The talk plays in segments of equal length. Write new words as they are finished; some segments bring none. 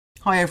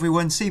Hi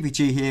everyone,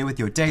 CVG here with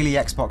your daily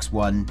Xbox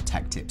One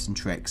tech tips and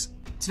tricks.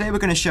 Today we're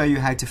going to show you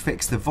how to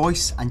fix the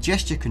voice and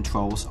gesture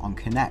controls on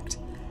Kinect.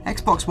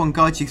 Xbox One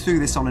guides you through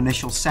this on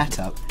initial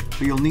setup,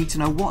 but you'll need to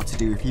know what to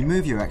do if you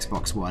move your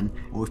Xbox One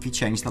or if you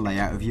change the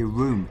layout of your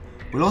room.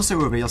 We'll also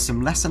reveal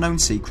some lesser known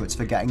secrets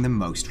for getting the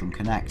most from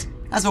Kinect.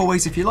 As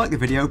always, if you like the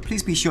video,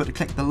 please be sure to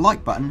click the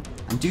like button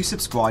and do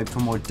subscribe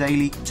for more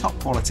daily, top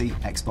quality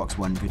Xbox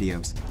One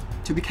videos.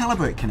 To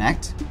recalibrate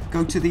Kinect,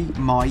 go to the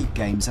My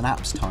Games and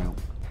Apps tile.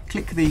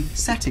 Click the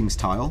Settings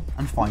tile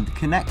and find the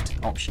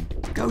Kinect option.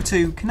 Go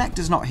to Kinect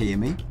Does Not Hear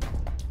Me,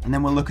 and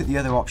then we'll look at the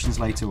other options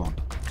later on.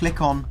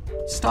 Click on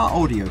Start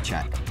Audio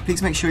Check.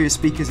 Please make sure your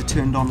speakers are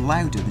turned on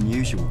louder than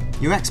usual.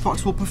 Your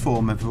Xbox will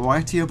perform a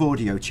variety of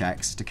audio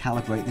checks to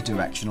calibrate the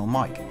directional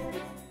mic.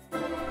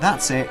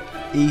 That's it,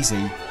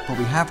 easy, but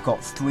we have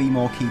got 3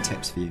 more key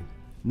tips for you.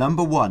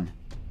 Number 1.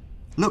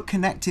 Look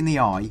Kinect in the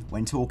eye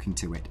when talking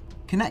to it.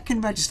 Kinect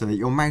can register that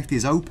your mouth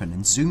is open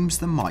and zooms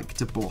the mic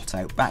to blot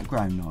out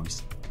background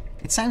noise.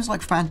 It sounds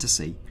like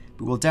fantasy,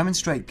 but we'll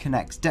demonstrate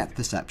Kinect's depth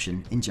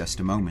perception in just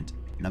a moment.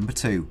 Number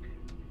 2.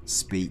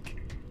 Speak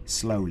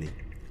slowly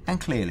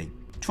and clearly.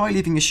 Try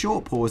leaving a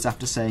short pause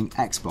after saying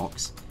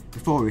Xbox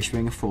before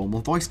issuing a formal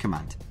voice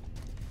command.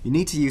 You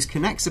need to use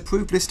Kinect's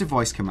approved list of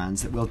voice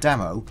commands that we'll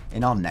demo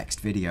in our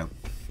next video.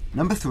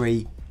 Number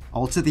 3.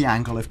 Alter the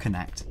angle of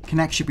Kinect.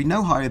 Kinect should be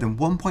no higher than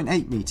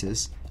 1.8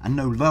 meters and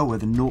no lower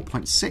than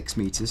 0.6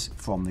 meters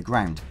from the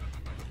ground.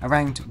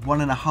 Around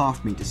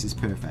 1.5 meters is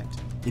perfect.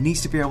 It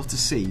needs to be able to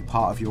see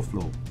part of your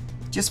floor.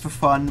 Just for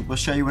fun, we'll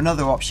show you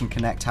another option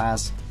Kinect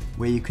has,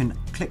 where you can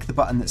click the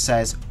button that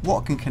says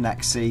What can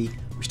Kinect see,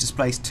 which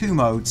displays 2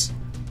 modes.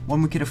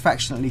 One we could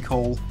affectionately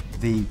call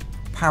the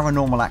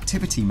paranormal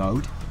activity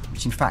mode,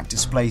 which in fact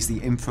displays the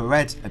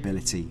infrared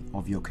ability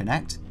of your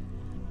Kinect.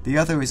 The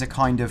other is a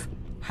kind of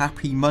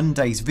Happy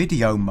Mondays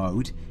video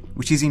mode,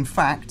 which is in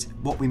fact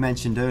what we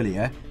mentioned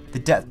earlier, the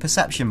depth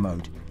perception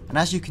mode. And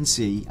as you can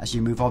see, as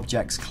you move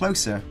objects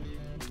closer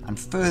and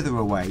further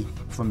away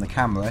from the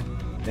camera,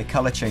 their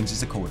colour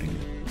changes accordingly.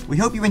 We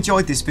hope you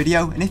enjoyed this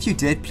video, and if you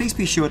did, please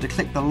be sure to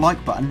click the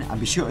like button and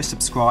be sure to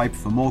subscribe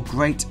for more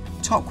great,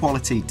 top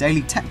quality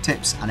daily tech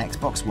tips and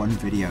Xbox One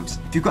videos.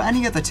 If you've got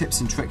any other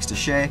tips and tricks to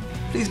share,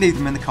 please leave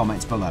them in the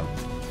comments below.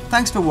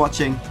 Thanks for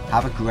watching,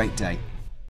 have a great day.